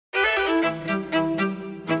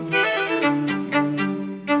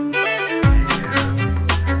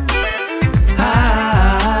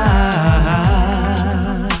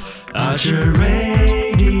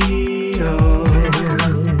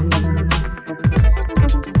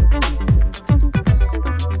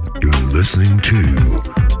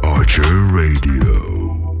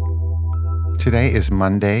Today is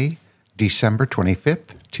Monday, December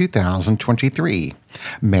 25th, 2023.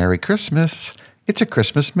 Merry Christmas. It's a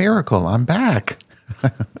Christmas miracle. I'm back.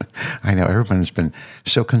 I know everyone's been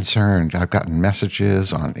so concerned. I've gotten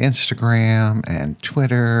messages on Instagram and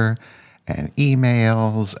Twitter and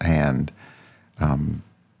emails and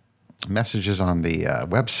messages on the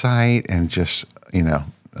website, and just, a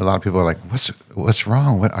lot of people are like, what's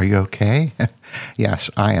wrong? Are you okay?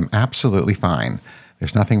 Yes, I am absolutely fine.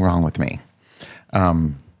 There's nothing wrong with me. I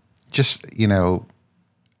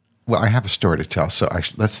have a story to tell, so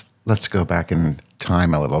let's go back in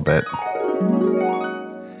time a little bit.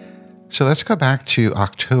 So let's go back to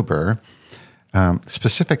October,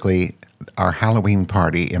 specifically our Halloween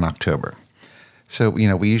party in October. So,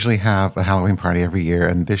 we usually have a Halloween party every year,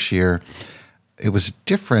 and this year it was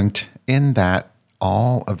different in that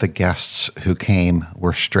all of the guests who came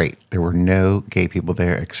were straight. There were no gay people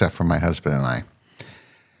there except for my husband and I.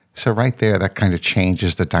 So right there, that kind of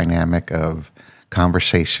changes the dynamic of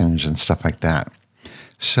conversations and stuff like that.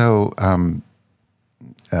 So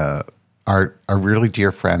our really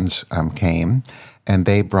dear friends came, and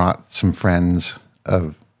they brought some friends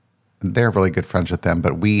of. They're really good friends with them,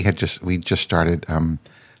 but we just started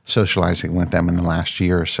socializing with them in the last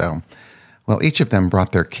year or so. Well, each of them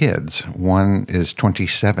brought their kids. One is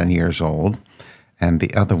 27 years old, and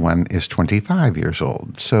the other one is 25 years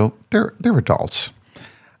old. So they're adults.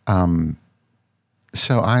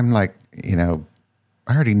 So I'm like, I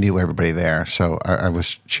already knew everybody there. So I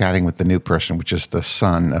was chatting with the new person, which is the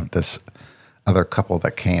son of this other couple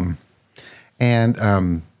that came. And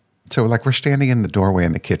so we're standing in the doorway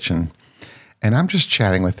in the kitchen, and I'm just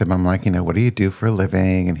chatting with him. I'm like, what do you do for a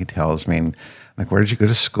living? And he tells me, and like, where did you go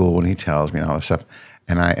to school? And he tells me all this stuff.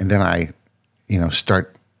 And then I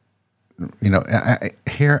start,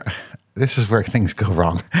 here, this is where things go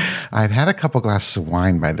wrong. I'd had a couple glasses of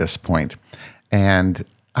wine by this point, and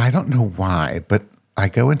I don't know why, but I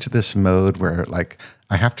go into this mode where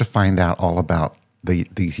I have to find out all about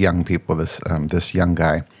these young people, this young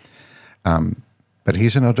guy. But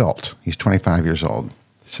he's an adult. He's 25 years old.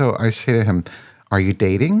 So I say to him, "Are you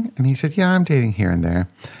dating?" And he said, "Yeah, I'm dating here and there."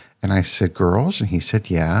 And I said, "Girls?" And he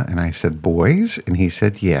said, "Yeah." And I said, "Boys?" And he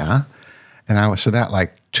said, "Yeah." And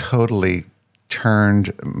that totally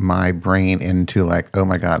turned my brain into oh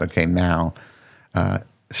my God, okay, now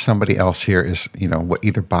somebody else here is,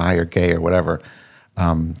 either bi or gay or whatever.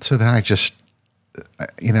 So then I just,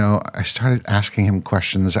 I started asking him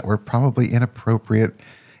questions that were probably inappropriate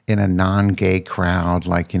in a non-gay crowd.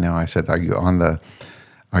 I said, are you on the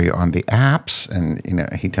apps? And,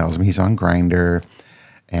 he tells me he's on Grindr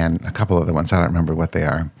and a couple other ones. I don't remember what they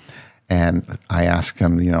are. And I asked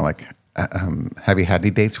him, have you had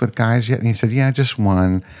any dates with guys yet? And he said, yeah, just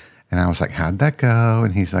one. And I was like, how'd that go?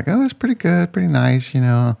 And he's like, oh, it's pretty good, pretty nice. He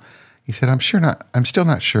said, I'm still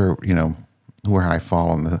not sure, where I fall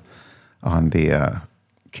on the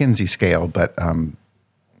Kinsey scale, but,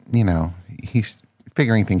 he's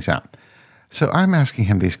figuring things out. So I'm asking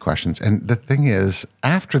him these questions. And the thing is,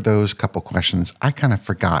 after those couple questions, I kind of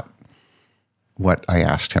forgot what I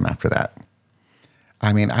asked him after that.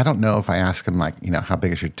 I mean, I don't know if I asked him how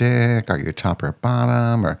big is your dick? Are you top or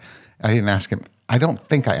bottom? Or I didn't ask him. I don't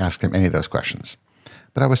think I asked him any of those questions.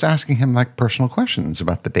 But I was asking him personal questions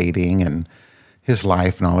about the dating and his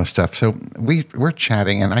life and all this stuff. So we're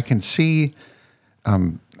chatting, and I can see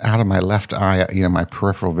out of my left eye, my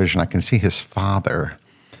peripheral vision, I can see his father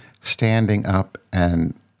standing up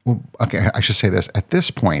and, okay, I should say this. At this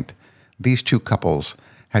point, these two couples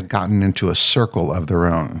had gotten into a circle of their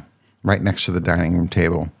own right next to the dining room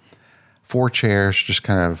table. 4 chairs, just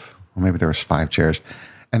kind of, well, maybe there was 5 chairs.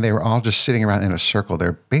 And they were all just sitting around in a circle.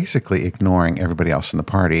 They're basically ignoring everybody else in the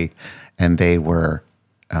party. And they were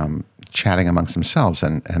chatting amongst themselves.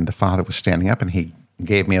 And the father was standing up, and he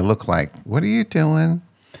gave me a look like, what are you doing?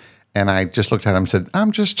 And I just looked at him and said,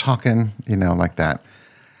 I'm just talking, like that.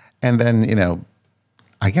 And then,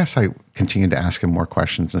 I guess I continued to ask him more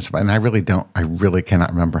questions and stuff. And I really cannot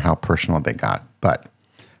remember how personal they got. But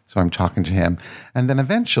so I'm talking to him. And then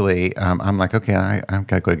eventually I'm like, okay, I've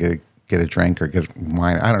got to go get a drink or get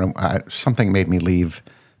wine. I don't know. Something made me leave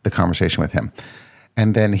the conversation with him.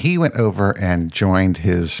 And then he went over and joined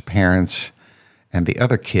his parents and the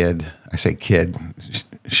other kid. I say kid,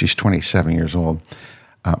 she's 27 years old,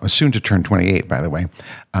 soon to turn 28, by the way.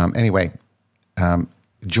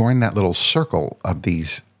 Joined that little circle of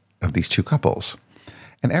these two couples.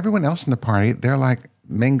 And everyone else in the party, they're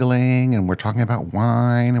mingling, and we're talking about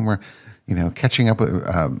wine, and we're, catching up with,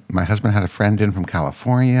 my husband had a friend in from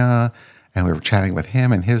California, and we were chatting with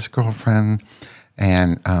him and his girlfriend,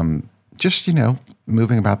 and just,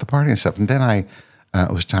 moving about the party and stuff. And then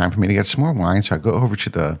it was time for me to get some more wine. So I go over to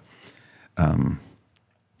the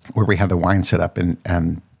where we had the wine set up,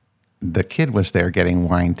 and the kid was there getting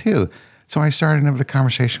wine too. So I started another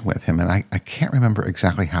conversation with him, and I can't remember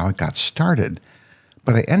exactly how it got started,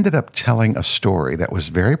 but I ended up telling a story that was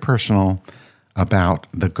very personal about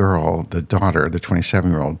the girl, the daughter, the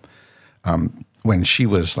 27-year-old, when she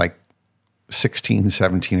was like 16,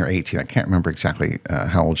 17, or 18. I can't remember exactly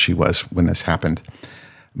how old she was when this happened,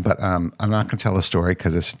 but I'm not going to tell the story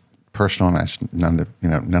because it's personal and it's none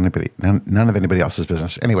of anybody else's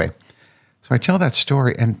business. Anyway, so I tell that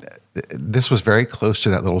story, and this was very close to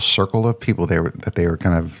that little circle of people that they were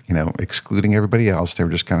kind of, excluding everybody else. They were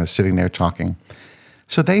just kind of sitting there talking.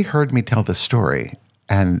 So they heard me tell this story,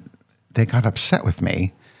 and they got upset with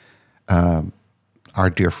me. Our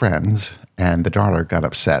dear friends and the daughter got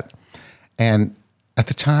upset. And at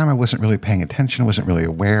the time, I wasn't really paying attention, wasn't really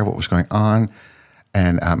aware of what was going on.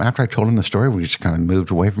 And after I told them the story, we just kind of moved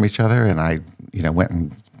away from each other, and I, went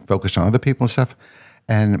and focused on other people and stuff.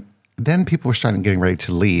 And then people were starting getting ready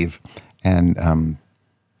to leave, and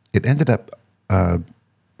it ended up, I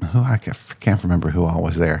can't remember who all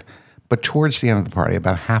was there, but towards the end of the party,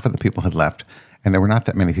 about half of the people had left, and there were not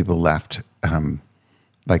that many people left.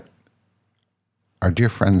 Like our dear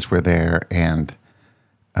friends were there, and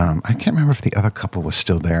I can't remember if the other couple was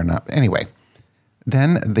still there or not. But anyway,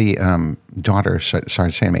 then the daughter started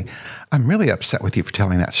saying to me, "I'm really upset with you for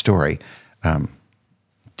telling that story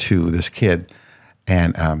to this kid,"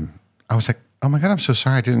 and I was like, "Oh my God, I'm so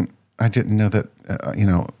sorry. I didn't know that,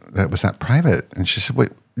 that was that private." And she said, "Wait,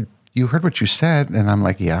 you heard what you said?" And I'm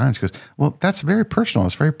like, "Yeah." And she goes, "Well, that's very personal.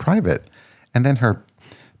 It's very private." And then her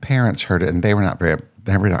parents heard it, and they were not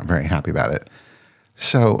very happy about it.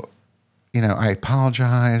 So, I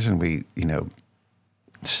apologized, and we,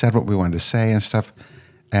 said what we wanted to say and stuff.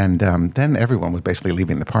 And then everyone was basically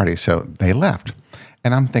leaving the party, so they left.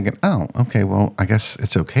 And I'm thinking, oh, okay, well, I guess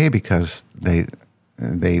it's okay because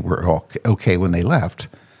they were all okay when they left.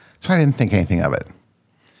 So I didn't think anything of it.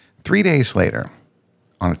 3 days later,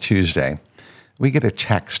 on a Tuesday, we get a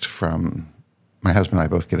text from, my husband and I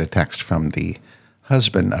both get a text from the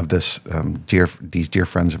husband of these dear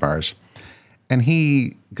friends of ours. And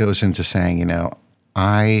he goes into saying,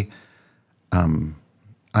 I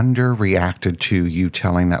underreacted to you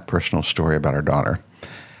telling that personal story about our daughter.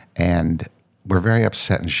 And we're very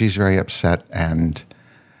upset, and she's very upset. And,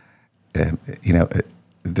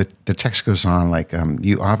 the text goes on like,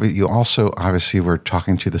 you also obviously were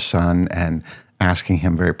talking to the son and asking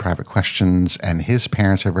him very private questions, and his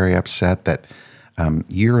parents are very upset that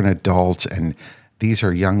you're an adult and these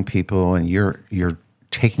are young people, and you're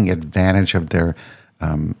taking advantage of their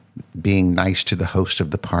being nice to the host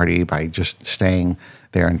of the party by just staying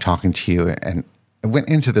there and talking to you. And it went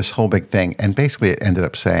into this whole big thing, and basically it ended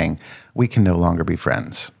up saying, we can no longer be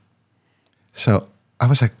friends. So I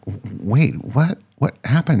was like, wait, what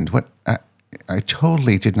happened? I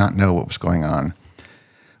totally did not know what was going on.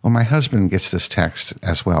 Well, my husband gets this text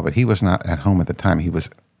as well, but he was not at home at the time. He was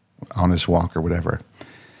on his walk or whatever.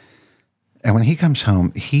 And when he comes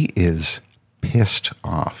home, he is pissed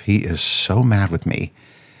off. He is so mad with me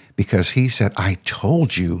because he said, I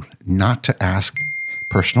told you not to ask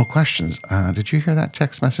personal questions. Did you hear that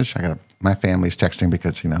text message? My family's texting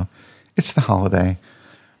because, it's the holiday.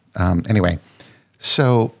 Anyway,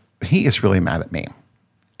 so he is really mad at me.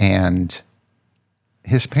 And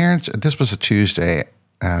his parents, this was a Tuesday.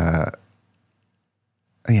 That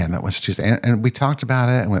was Tuesday. And we talked about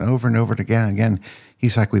it and went over and over it again and again.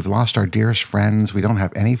 He's like, we've lost our dearest friends. We don't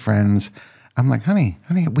have any friends. I'm like, honey,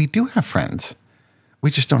 we do have friends.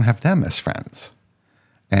 We just don't have them as friends.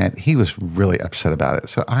 And he was really upset about it.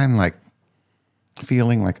 So I'm like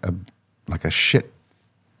feeling like a shit,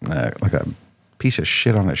 like a piece of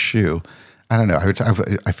shit on a shoe. I don't know.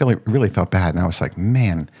 I really felt bad. And I was like,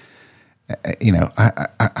 man,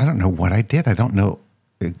 I don't know what I did. I don't know.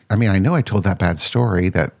 I mean, I know I told that bad story,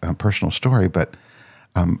 that personal story, but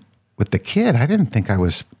with the kid, I didn't think I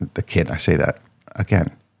was the kid. I say that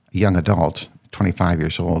again, young adult, 25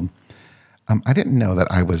 years old. I didn't know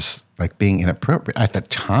that I was like being inappropriate at the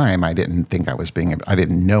time. I didn't know I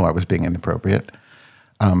was being inappropriate.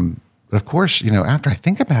 But of course, after I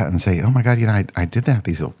think about it and say, oh my God, I did have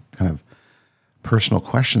these little kind of personal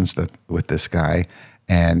questions with this guy,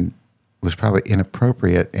 and was probably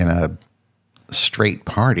inappropriate in a straight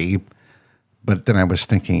party. But then I was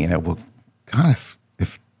thinking, well, God, if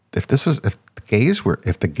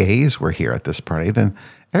the gays were here at this party, then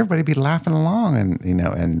everybody'd be laughing along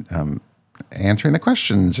and answering the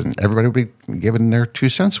questions, and everybody would be giving their 2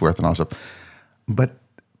 cents worth and all stuff. But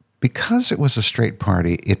because it was a straight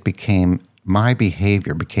party, it became my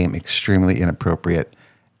behavior became extremely inappropriate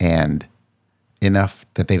and enough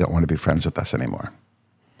that they don't want to be friends with us anymore.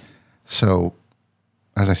 So,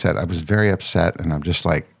 as I said, I was very upset, and I'm just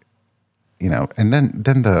like, and then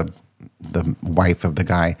the wife of the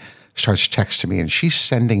guy starts texting me, and she's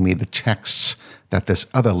sending me the texts that this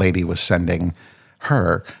other lady was sending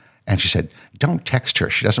her. And she said, don't text her.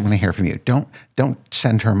 She doesn't want to hear from you. Don't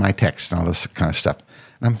send her my text and all this kind of stuff.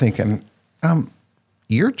 And I'm thinking,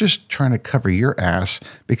 you're just trying to cover your ass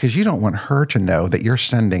because you don't want her to know that you're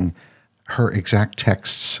sending her exact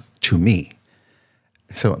texts to me.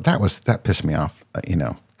 So that pissed me off,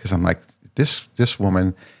 because I'm like, this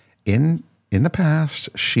woman in the past,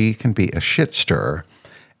 she can be a shit stirrer,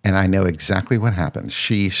 and I know exactly what happened.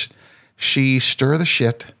 She stirred the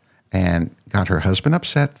shit and got her husband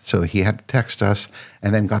upset, so he had to text us,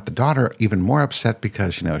 and then got the daughter even more upset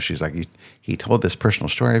because, she's like, he told this personal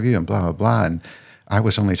story of you and blah, blah, blah, and I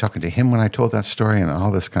was only talking to him when I told that story and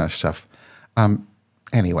all this kind of stuff.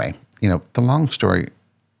 Anyway, the long story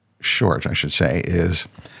short, I should say, is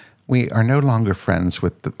we are no longer friends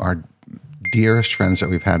with our dearest friends that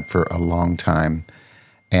we've had for a long time,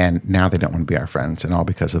 and now they don't want to be our friends, and all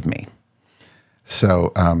because of me.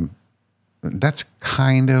 So that's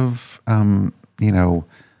kind of,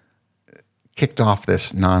 kicked off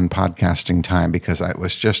this non-podcasting time because I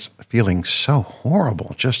was just feeling so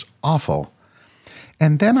horrible, just awful.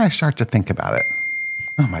 And then I start to think about it.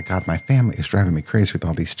 Oh my God, my family is driving me crazy with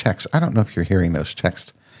all these texts. I don't know if you're hearing those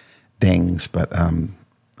text dings, but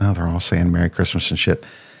they're all saying Merry Christmas and shit.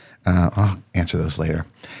 I'll answer those later.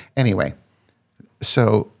 Anyway,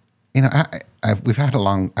 so I've had a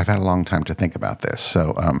long time to think about this.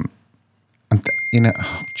 So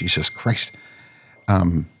oh, Jesus Christ,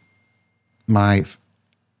 my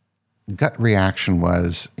gut reaction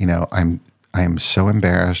was, I am so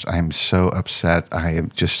embarrassed. I am so upset. I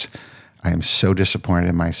am so disappointed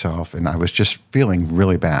in myself, and I was just feeling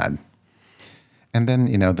really bad. And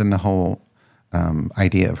then, then the whole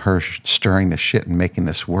idea of her stirring the shit and making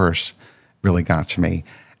this worse really got to me.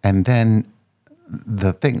 And then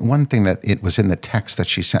one thing that it was in the text that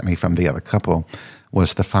she sent me from the other couple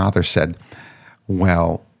was the father said,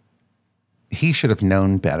 well, he should have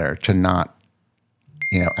known better to not,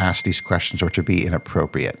 ask these questions or to be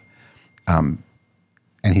inappropriate. And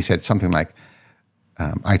he said something like,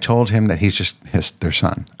 I told him that he's just their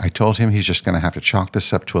son. I told him he's just going to have to chalk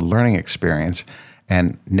this up to a learning experience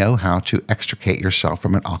and know how to extricate yourself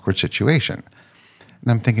from an awkward situation.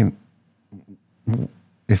 And I'm thinking,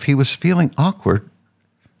 if he was feeling awkward,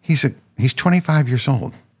 he's 25 years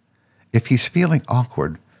old. If he's feeling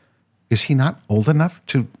awkward, is he not old enough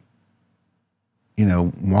to,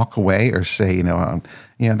 walk away or say,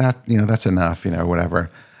 that's enough, or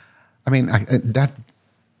whatever. I mean,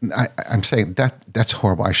 I'm saying that's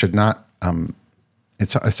horrible. I should not.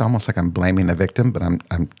 It's almost like I'm blaming the victim, but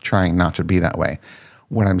I'm trying not to be that way.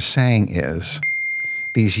 What I'm saying is,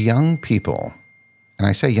 these young people, and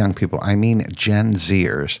I say young people, I mean Gen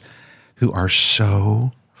Zers, who are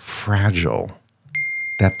so fragile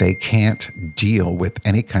that they can't deal with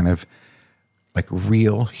any kind of like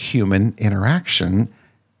real human interaction,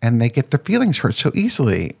 and they get their feelings hurt so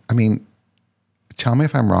easily. I mean, tell me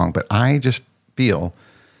if I'm wrong, but I just feel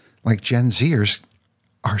like Gen Zers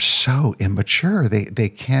are so immature. They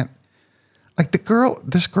can't, like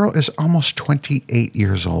this girl is almost 28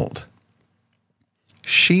 years old.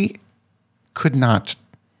 She could not,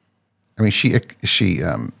 I mean, she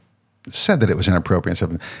said that it was inappropriate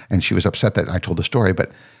and she was upset that I told the story, but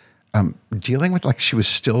dealing with, like, she was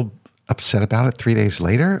still upset about it 3 days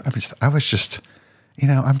later. I was just,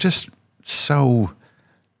 I'm just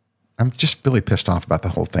really pissed off about the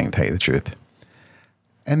whole thing, to tell you the truth.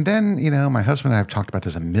 And then, my husband and I have talked about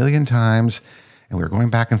this a million times, and we were going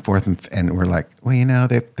back and forth, and we're like, well,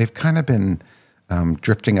 they've kind of been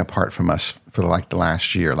drifting apart from us for like the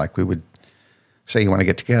last year. Like, we would say, you want to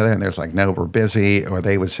get together? And there's like, no, we're busy. Or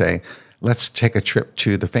they would say, let's take a trip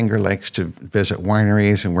to the Finger Lakes to visit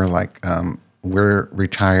wineries. And we're like, we're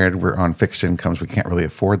retired. We're on fixed incomes. We can't really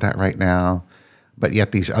afford that right now. But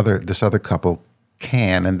yet this other couple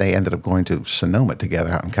can, and they ended up going to Sonoma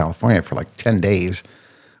together out in California for like 10 days.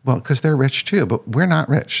 Well, because they're rich too, but we're not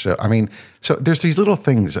rich. So, so there's these little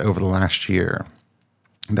things over the last year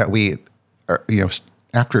that we are,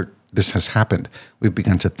 after this has happened, we've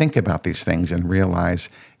begun to think about these things and realize,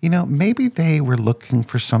 maybe they were looking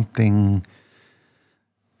for something,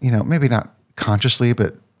 maybe not consciously,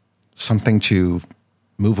 but something to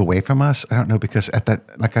move away from us. I don't know, because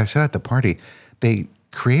like I said, at the party, they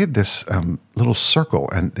created this little circle,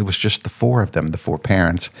 and it was just the four of them, the four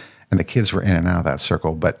parents, and the kids were in and out of that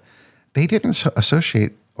circle, but they didn't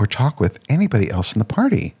associate or talk with anybody else in the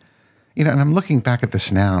party. And I'm looking back at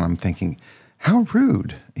this now and I'm thinking, how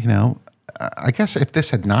rude. I guess if this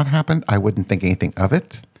had not happened, I wouldn't think anything of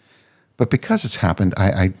it. But because it's happened,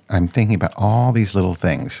 I'm thinking about all these little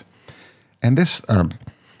things. And this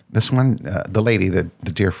one, the lady, the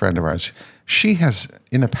dear friend of ours, she has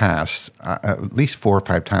in the past, at least 4 or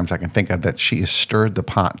 5 times I can think of, that she has stirred the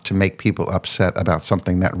pot to make people upset about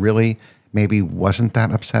something that really maybe wasn't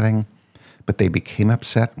that upsetting, but they became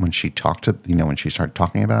upset when she when she started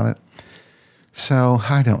talking about it. So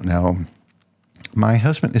I don't know. My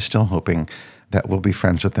husband is still hoping that we'll be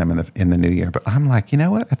friends with them in the new year. But I'm like, you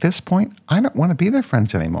know what? At this point, I don't want to be their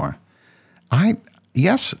friends anymore.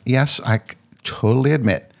 Yes, I totally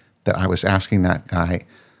admit that I was asking that guy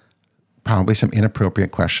probably some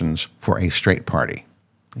inappropriate questions for a straight party.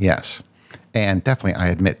 Yes. And definitely I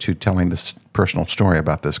admit to telling this personal story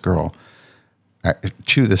about this girl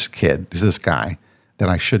to this this guy, that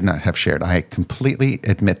I should not have shared. I completely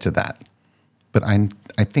admit to that. But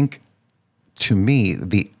I think, to me,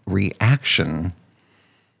 the reaction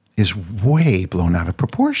is way blown out of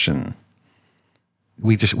proportion.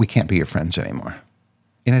 We can't be your friends anymore.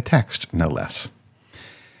 In a text, no less.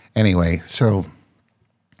 Anyway, so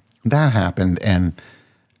that happened. And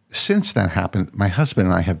since that happened, my husband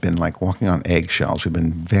and I have been like walking on eggshells. We've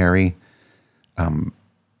been very,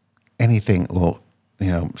 anything will,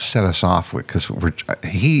 set us off with, because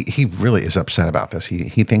he really is upset about this.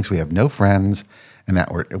 He thinks we have no friends and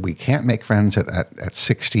that we can't make friends at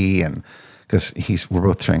 60, and because we're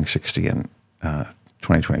both turning 60 in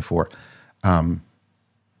 2024.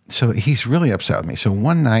 So he's really upset with me. So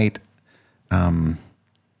one night,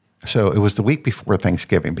 so it was the week before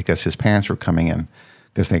Thanksgiving, because his parents were coming in,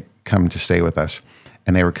 because they come to stay with us,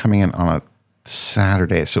 and they were coming in on a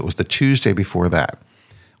Saturday. So it was the Tuesday before that.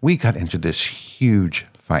 We got into this huge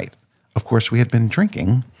fight. Of course, we had been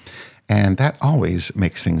drinking, and that always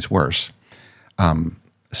makes things worse.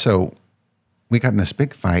 So we got in this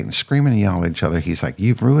big fight and screaming and yelling at each other. He's like,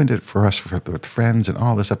 "You've ruined it for us with friends," and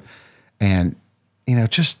all this stuff. And,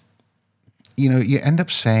 you end up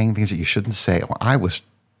saying things that you shouldn't say. Well,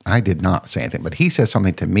 I did not say anything, but he said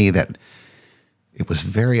something to me that it was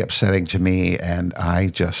very upsetting to me. And I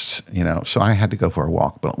just, so I had to go for a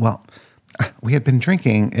walk. But, we had been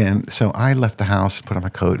drinking. And so I left the house, put on my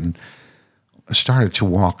coat, and started to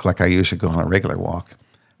walk like I usually go on a regular walk.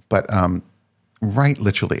 But, right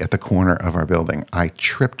literally at the corner of our building, I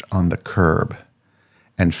tripped on the curb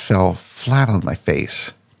and fell flat on my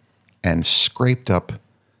face and scraped up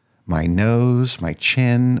my nose, my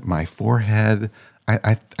chin, my forehead.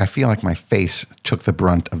 I feel like my face took the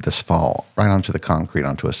brunt of this fall right onto the concrete,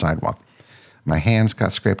 onto a sidewalk. My hands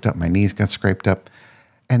got scraped up, my knees got scraped up.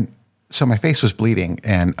 And so my face was bleeding,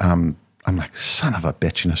 and I'm like, son of a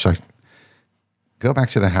bitch. So I go back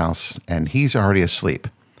to the house, and he's already asleep.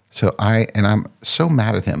 So I'm so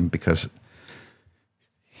mad at him because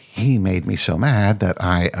he made me so mad that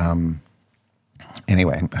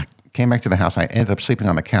anyway, I came back to the house. I ended up sleeping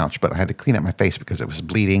on the couch, but I had to clean up my face because it was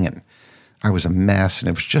bleeding and I was a mess, and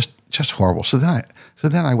it was just horrible. So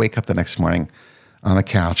then I wake up the next morning on the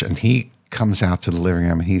couch, and he comes out to the living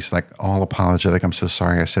room, and he's like all apologetic. "I'm so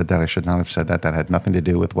sorry I said that. I should not have said that. That had nothing to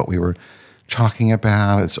do with what we were talking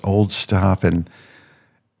about. It's old stuff." And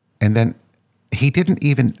then he didn't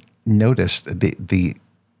even notice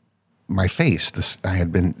my face. I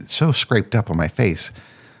had been so scraped up on my face.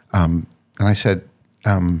 And I said,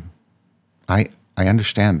 I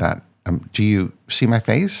understand that. Do you see my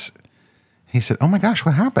face? He said, "Oh my gosh,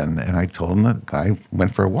 what happened?" And I told him that I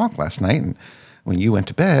went for a walk last night, and when you went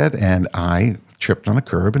to bed, and I tripped on the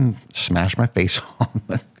curb and smashed my face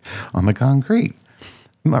on the concrete.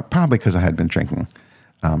 Probably because I had been drinking.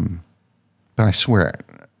 But I swear,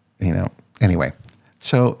 anyway.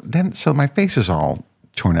 So my face is all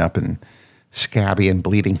torn up and scabby and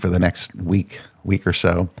bleeding for the next week or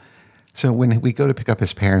so. So when we go to pick up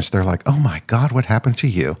his parents, they're like, "Oh my God, what happened to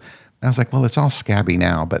you?" And I was like, "Well, it's all scabby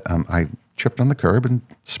now, but I tripped on the curb and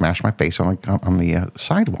smashed my face on the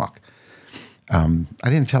sidewalk." I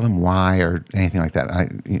didn't tell them why or anything like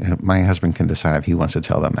that. My husband can decide if he wants to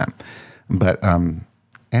tell them that. But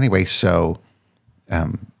anyway, so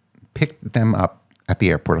picked them up at the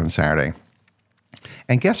airport on Saturday.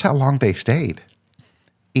 And guess how long they stayed?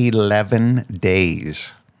 11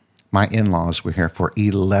 days. My in-laws were here for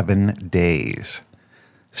 11 days.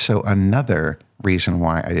 So another reason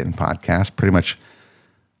why I didn't podcast, pretty much,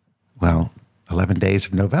 11 days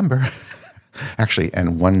of November. Actually,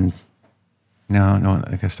 and no,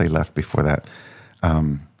 I guess they left before that.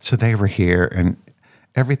 So they were here, and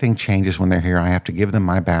everything changes when they're here. I have to give them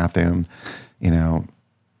my bathroom,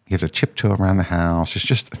 You have to tiptoe around the house. It's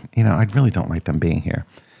just, I really don't like them being here.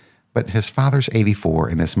 But his father's 84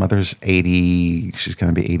 and his mother's 80. She's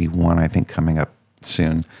going to be 81, I think, coming up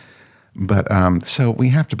soon. But so we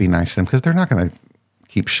have to be nice to them because they're not going to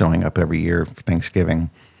keep showing up every year for Thanksgiving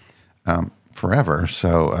forever.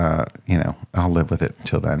 So, I'll live with it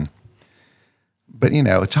until then. But,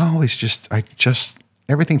 it's always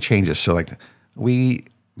everything changes. So like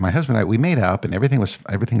my husband and I, we made up and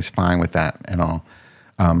everything's fine with that and all.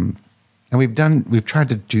 And we've tried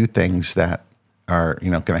to do things that are,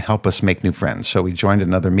 going to help us make new friends. So we joined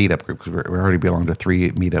another meetup group because we already belong to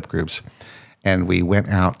 3 meetup groups. And we went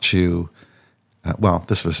out to,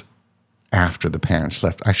 this was after the parents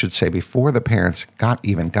left. I should say before the parents got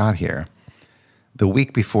here. The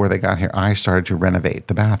week before they got here, I started to renovate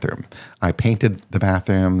the bathroom. I painted the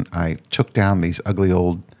bathroom. I took down these ugly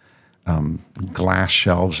old glass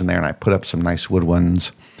shelves in there, and I put up some nice wood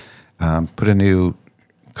ones. Put a new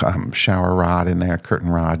shower rod in there, curtain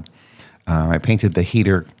rod. I painted the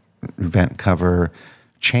heater vent cover,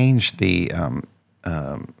 changed the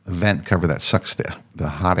vent cover that sucks the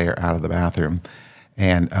hot air out of the bathroom,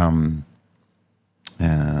 and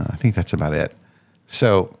I think that's about it.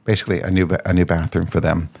 So basically, a new bathroom for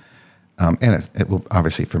them, and it will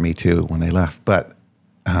obviously for me too when they left. But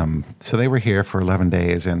so they were here for 11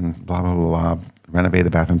 days and blah blah blah blah. Renovated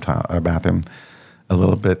the bathroom a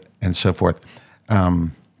little bit and so forth.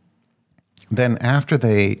 Then after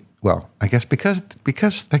I guess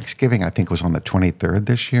because Thanksgiving I think was on the 23rd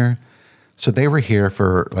this year, so they were here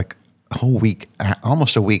for like a whole week,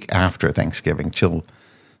 almost a week after Thanksgiving till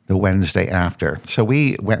the Wednesday after. So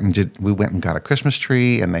we went and got a Christmas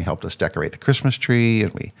tree, and they helped us decorate the Christmas tree,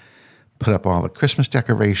 and we put up all the Christmas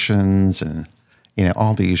decorations and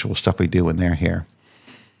all the usual stuff we do when they're here.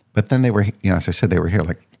 But then they were, as I said, they were here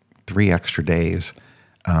like 3 extra days.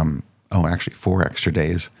 Actually 4 extra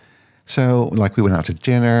days. So like we went out to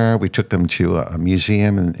dinner, we took them to a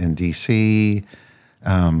museum in DC,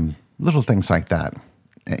 little things like that.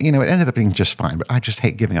 It ended up being just fine, but I just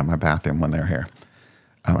hate giving up my bathroom when they're here.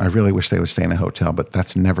 I really wish they would stay in a hotel, but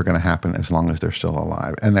that's never going to happen as long as they're still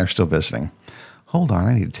alive and they're still visiting. Hold on,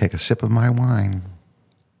 I need to take a sip of my wine.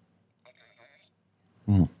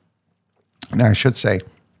 Now, I should say,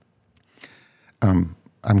 I'm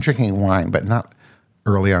drinking wine, but not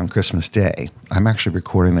early on Christmas Day. I'm actually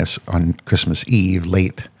recording this on Christmas Eve,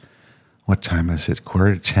 late. What time is it?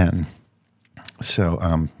 9:45. So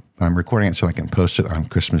I'm recording it so I can post it on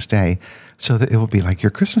Christmas Day so that it will be like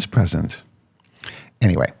your Christmas present.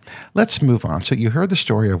 Anyway, let's move on. So you heard the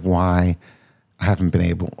story of why I haven't been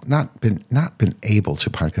able, not been able to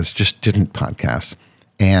podcast, just didn't podcast.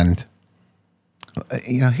 And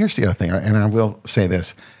here's the other thing, and I will say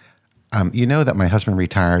this. That my husband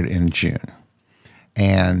retired in June,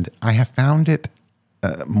 and I have found it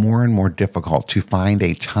more and more difficult to find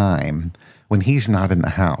a time when he's not in the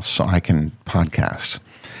house so I can podcast.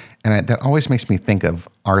 And that always makes me think of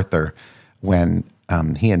Arthur when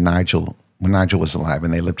he and Nigel, when Nigel was alive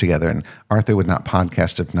and they lived together, and Arthur would not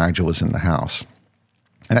podcast if Nigel was in the house.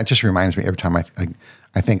 And that just reminds me every time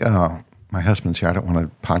I think, oh, my husband's here. I don't want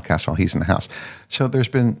to podcast while he's in the house. So there's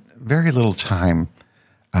been very little time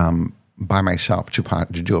by myself to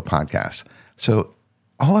do a podcast. So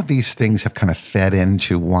all of these things have kind of fed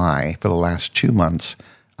into why for the last 2 months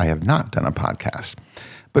I have not done a podcast.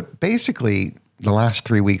 But basically, the last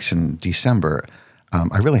 3 weeks in December,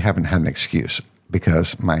 I really haven't had an excuse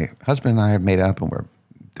because my husband and I have made up and we're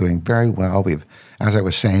doing very well. As I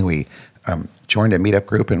was saying, we joined a meetup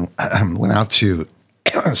group and went out to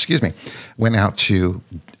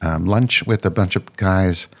lunch with a bunch of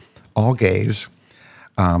guys, all gays.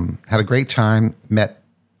 Had a great time, met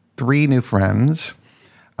 3 new friends.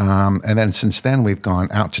 And then since then, we've gone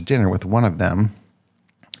out to dinner with one of them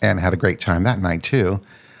and had a great time that night too.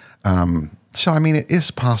 So, it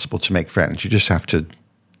is possible to make friends. You just have to,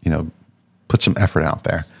 put some effort out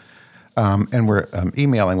there. And we're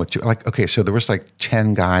emailing with you. So there was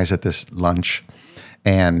 10 guys at this lunch,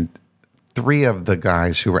 and 3 of the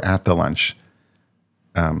guys who were at the lunch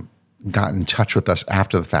got in touch with us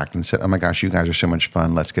after the fact and said, oh my gosh, you guys are so much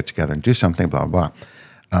fun. Let's get together and do something, blah, blah,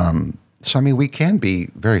 blah. So, we can be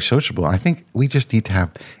very sociable. I think we just need to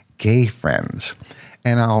have gay friends.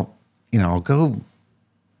 And I'll go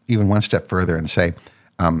even one step further and say,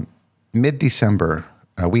 mid-December,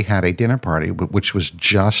 we had a dinner party, which was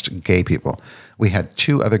just gay people. We had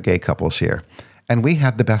 2 other gay couples here, and we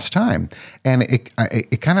had the best time. And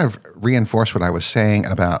it kind of reinforced what I was saying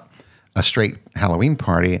about a straight Halloween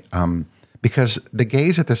party, because the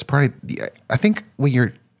gays at this party, I think when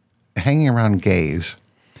you're hanging around gays,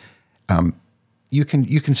 you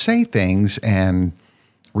can say things and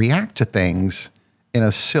react to things in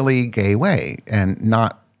a silly, gay way, and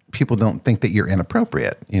not people don't think that you're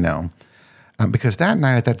inappropriate, because that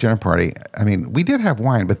night at that dinner party, I mean, we did have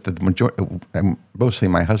wine, but the majority, mostly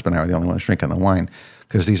my husband and I were the only ones drinking the wine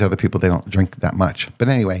because these other people, they don't drink that much. But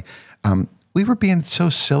anyway, we were being so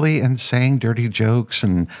silly and saying dirty jokes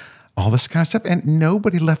and all this kind of stuff, and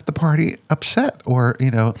nobody left the party upset or,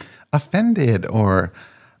 offended or,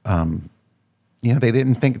 they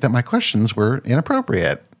didn't think that my questions were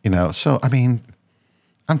inappropriate, So, I mean,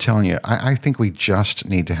 I'm telling you, I think we just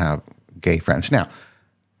need to have gay friends. Now,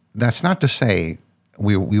 that's not to say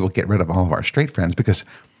we will get rid of all of our straight friends because,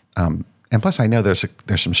 and plus I know there's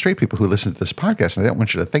some straight people who listen to this podcast, and I don't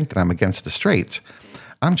want you to think that I'm against the straights.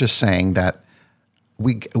 I'm just saying that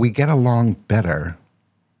we get along better,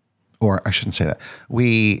 or I shouldn't say that.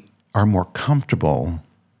 We are more comfortable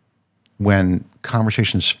when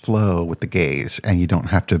conversations flow with the gays and you don't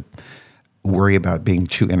have to worry about being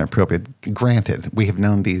too inappropriate. Granted, we have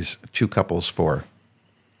known these two couples for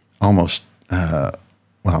almost,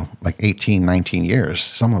 like 18, 19 years,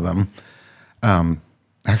 some of them.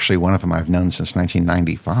 Actually, one of them I've known since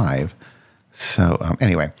 1995. So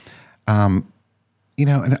anyway, and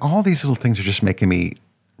all these little things are just making me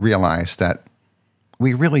realize that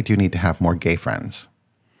we really do need to have more gay friends.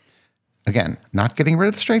 Again, not getting rid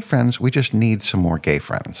of the straight friends. We just need some more gay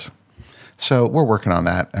friends. So we're working on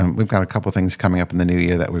that. We've got a couple of things coming up in the new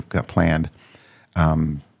year that we've got planned.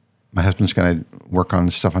 My husband's going to work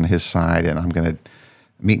on stuff on his side, and I'm going to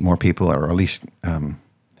meet more people, or at least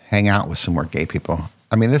hang out with some more gay people.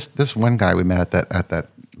 I mean, this one guy we met at that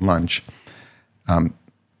lunch,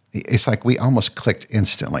 it's like we almost clicked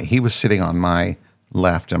instantly. He was sitting on my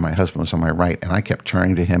left, and my husband was on my right, and I kept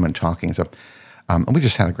turning to him and talking and stuff. And we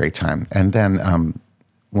just had a great time. And then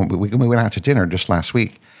when we went out to dinner just last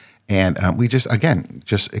week, and we just it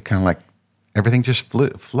kind of like everything just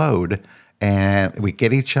flowed, and we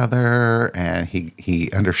get each other, and he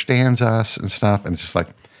understands us and stuff, and it's just like,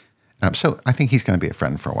 so I think he's going to be a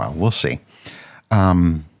friend for a while. We'll see.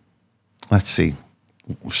 Let's see.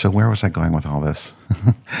 So where was I going with all this?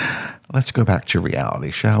 Let's go back to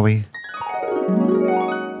reality, shall we?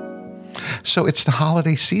 So it's the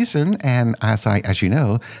holiday season, and as you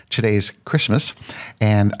know, today's Christmas,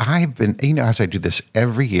 and I've been, as I do this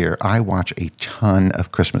every year, I watch a ton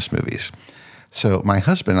of Christmas movies. So my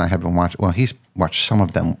husband and I have been watching, well, he's watched some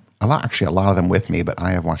of them, a lot of them with me, but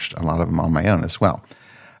I have watched a lot of them on my own as well.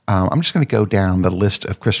 I'm just going to go down the list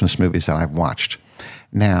of Christmas movies that I've watched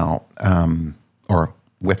now, or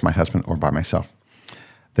with my husband or by myself.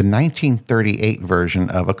 The 1938 version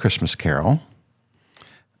of A Christmas Carol,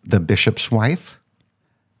 The Bishop's Wife,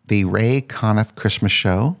 The Ray Conniff Christmas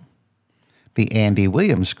Show, The Andy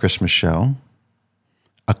Williams Christmas Show,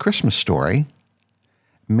 A Christmas Story,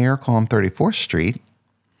 Miracle on 34th Street,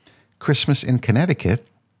 Christmas in Connecticut,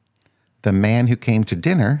 The Man Who Came to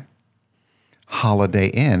Dinner, Holiday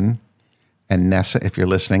Inn, and Nessa, if you're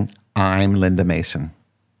listening, I'm Linda Mason.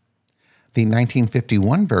 The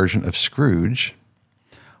 1951 version of Scrooge,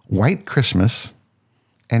 White Christmas,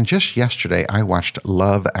 and just yesterday I watched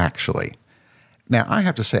Love Actually. Now, I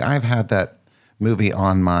have to say, I've had that movie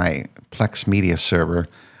on my Plex Media server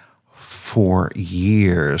for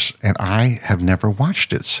years, and I have never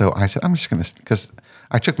watched it. So I said, I'm just going to, because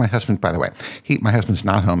I took my husband, by the way, my husband's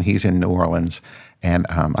not home. He's in New Orleans, and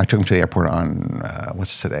I took him to the airport on,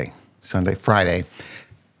 what's today? Friday.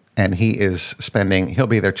 And he'll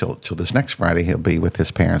be there till this next Friday. He'll be with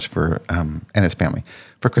his parents and his family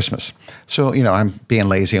for Christmas. So, I'm being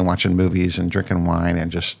lazy and watching movies and drinking wine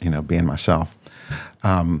and just, being myself.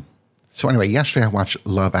 So anyway, yesterday I watched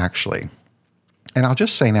Love Actually. And I'll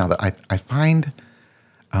just say now that I find,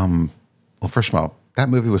 well, first of all, that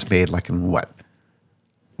movie was made like in what?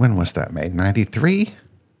 When was that made? 93?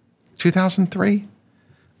 2003?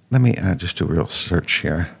 Let me just do a real search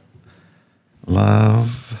here.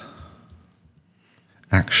 Love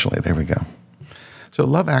Actually, there we go. So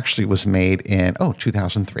Love Actually was made in,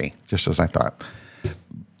 2003, just as I thought.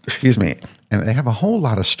 Excuse me. And they have a whole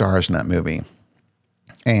lot of stars in that movie.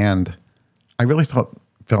 And I really felt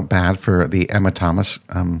bad for the Emma Thomas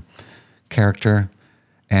character.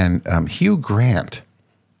 And Hugh Grant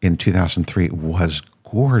in 2003 was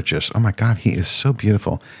gorgeous. Oh my God, he is so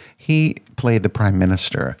beautiful. He played the Prime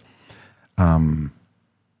Minister.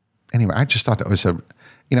 Anyway, I just thought that was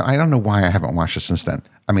I don't know why I haven't watched it since then.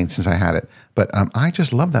 I mean, since I had it. But I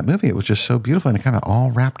just love that movie. It was just so beautiful, and it kind of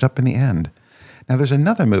all wrapped up in the end. Now, there's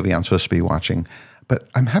another movie I'm supposed to be watching, but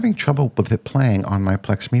I'm having trouble with it playing on my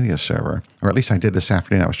Plex Media server, or at least I did this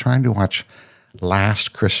afternoon. I was trying to watch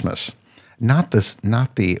Last Christmas. Not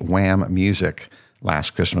the Wham music,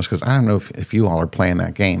 Last Christmas, because I don't know if you all are playing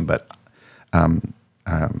that game, but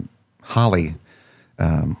Holly,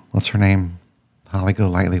 what's her name? Holly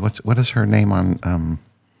Golightly. What is her name on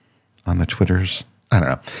the Twitters? I don't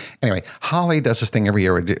know. Anyway, Holly does this thing every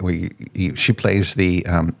year where she plays the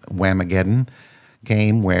Whamageddon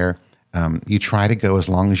game, where you try to go as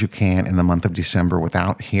long as you can in the month of December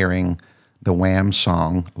without hearing the Wham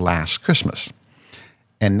song Last Christmas.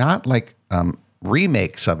 And not like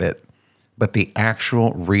remakes of it, but the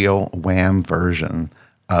actual real Wham version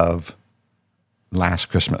of Last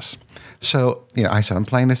Christmas. So, I said, I'm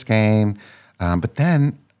playing this game. But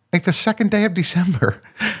then, like the second day of December,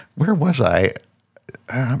 where was I?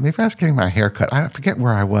 Maybe I was getting my hair cut. I forget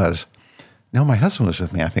where I was. No, my husband was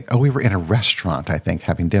with me, I think. Oh, we were in a restaurant, I think,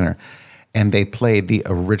 having dinner. And they played the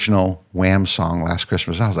original Wham song Last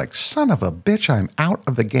Christmas. I was like, son of a bitch, I'm out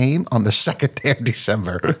of the game on the second day of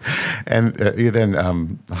December. And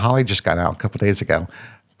then Holly just got out a couple days ago.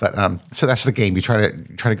 But so that's the game. You try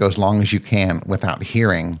to go as long as you can without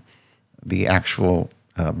hearing the actual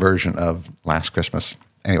version of Last Christmas.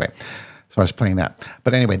 Anyway, so I was playing that.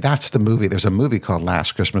 But anyway, that's the movie. There's a movie called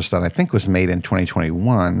Last Christmas that I think was made in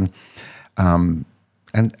 2021.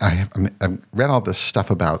 And I've read all this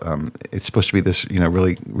stuff about it's supposed to be this,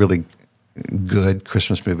 really, really good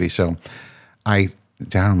Christmas movie. So I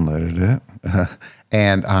downloaded it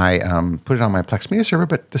and I put it on my Plex Media server.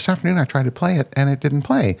 But this afternoon I tried to play it and it didn't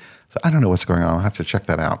play. So I don't know what's going on. I'll have to check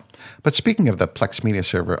that out. But speaking of the Plex Media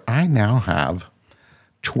server, I now have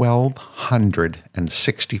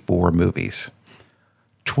 1,264 movies.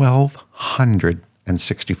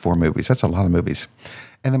 1,264 movies. That's a lot of movies.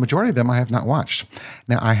 And the majority of them I have not watched.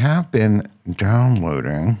 Now, I have been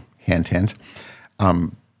downloading, hint, hint,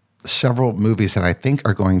 several movies that I think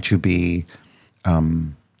are going to be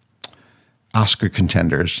Oscar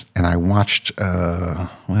contenders. And I watched, I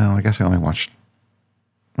guess I watched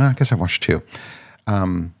two.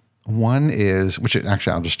 One is,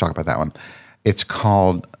 actually, I'll just talk about that one. It's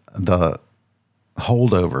called The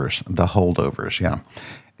Holdovers, yeah.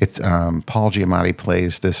 It's Paul Giamatti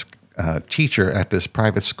plays this teacher at this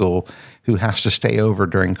private school who has to stay over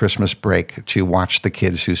during Christmas break to watch the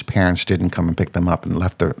kids whose parents didn't come and pick them up and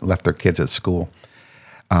left their kids at school.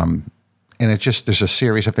 And there's a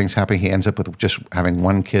series of things happening. He ends up with just having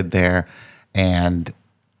one kid there, and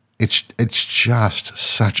it's just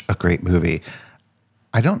such a great movie.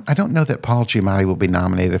 I don't know that Paul Giamatti will be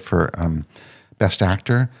nominated for Best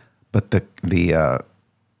Actor, but the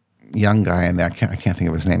young guy in there, I can't think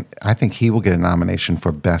of his name. I think he will get a nomination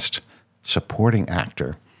for Best Supporting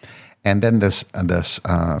Actor. And then this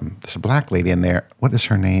black lady in there, what is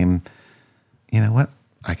her name? You know what?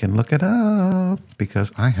 I can look it up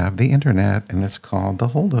because I have the internet, and it's called The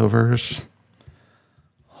Holdovers.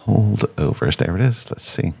 Holdovers, there it is. Let's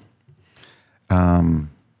see. I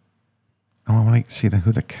want to see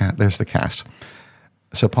there's the cast.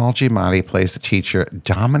 So Paul Giamatti plays the teacher.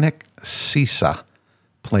 Dominic Sisa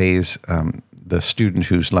plays the student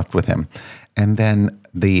who's left with him. And then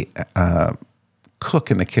the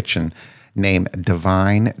cook in the kitchen named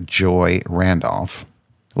Divine Joy Randolph.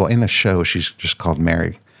 Well, in the show, she's just called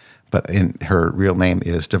Mary, but in her real name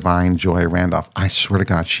is Divine Joy Randolph. I swear to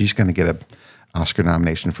God, she's going to get an Oscar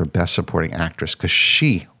nomination for Best Supporting Actress because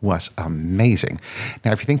she was amazing.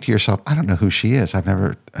 Now, if you think to yourself, I don't know who she is. I've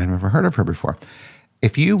never heard of her before.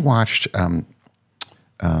 If you watched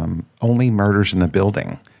Only Murders in the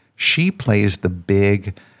Building, she plays the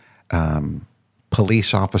big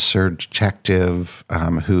police officer detective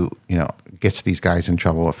who gets these guys in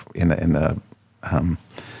trouble in the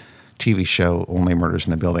TV show Only Murders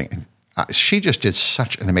in the Building. And she just did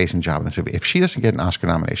such an amazing job in this movie. If she doesn't get an Oscar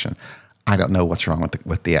nomination, I don't know what's wrong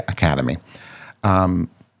with the Academy.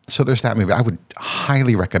 So there's that movie. I would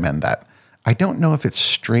highly recommend that. I don't know if it's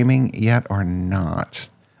streaming yet or not.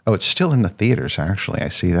 Oh, it's still in the theaters, actually. I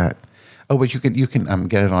see that. Oh, but you can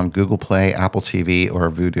get it on Google Play, Apple TV, or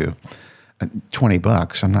Vudu.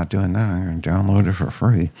 $20. I'm not doing that. I'm going to download it for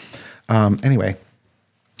free. Anyway,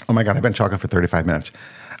 oh my God, I've been talking for 35 minutes.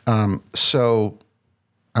 So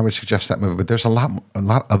I would suggest that movie, but there's a lot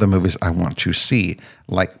other movies I want to see.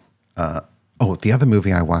 Like, the other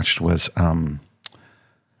movie I watched was, another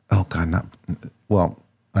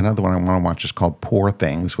one I want to watch is called Poor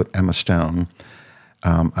Things with Emma Stone.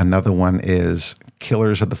 Another one is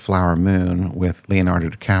Killers of the Flower Moon with Leonardo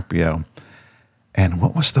DiCaprio. And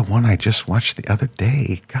what was the one I just watched the other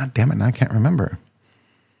day? God damn it, now I can't remember.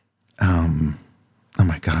 Oh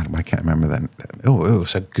my God, I can't remember that. Oh, it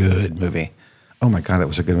was a good movie. Oh my God, that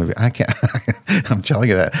was a good movie. I can't, I'm telling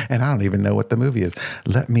you that. And I don't even know what the movie is.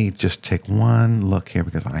 Let me just take one look here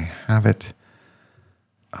because I have it.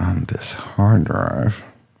 on this hard drive.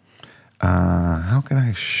 How can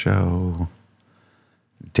I show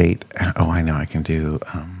date? Oh, I know I can do.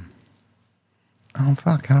 Oh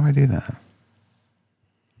fuck! How do I do that?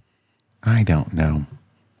 I don't know.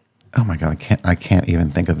 Oh my god! I can't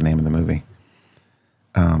even think of the name of the movie.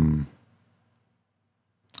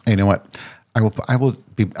 You know what?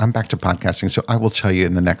 I'm back to podcasting, so I will tell you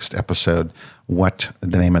in the next episode what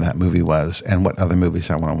the name of that movie was and what other movies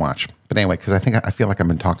I want to watch. But anyway, because I feel like I've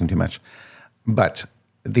been talking too much. But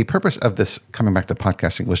the purpose of this coming back to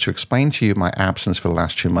podcasting was to explain to you my absence for the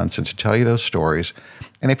last 2 months and to tell you those stories.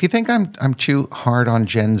 And if you think I'm too hard on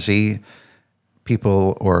Gen Z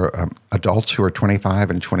people or adults who are 25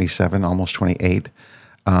 and 27, almost 28,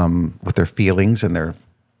 with their feelings and their,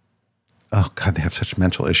 oh God, they have such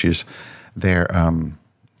mental issues.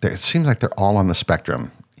 It seems like they're all on the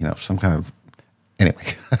spectrum, some kind of, anyway,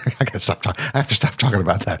 I have to stop talking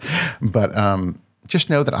about that. But just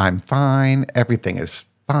know that I'm fine. Everything is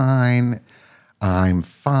fine. I'm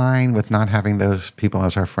fine with not having those people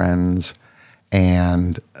as our friends.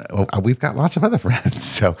 And we've got lots of other friends.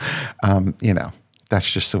 So, that's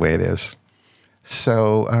just the way it is.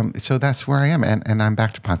 So that's where I am. And I'm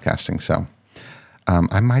back to podcasting. So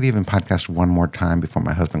I might even podcast one more time before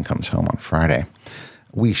my husband comes home on Friday.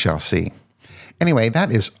 We shall see. Anyway,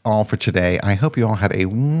 that is all for today. I hope you all had a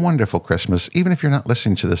wonderful Christmas. Even if you're not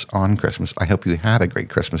listening to this on Christmas, I hope you had a great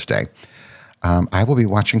Christmas day. I will be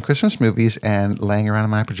watching Christmas movies and laying around in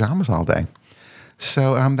my pajamas all day.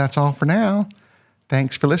 So that's all for now.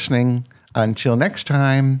 Thanks for listening. Until next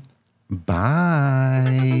time,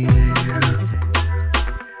 bye.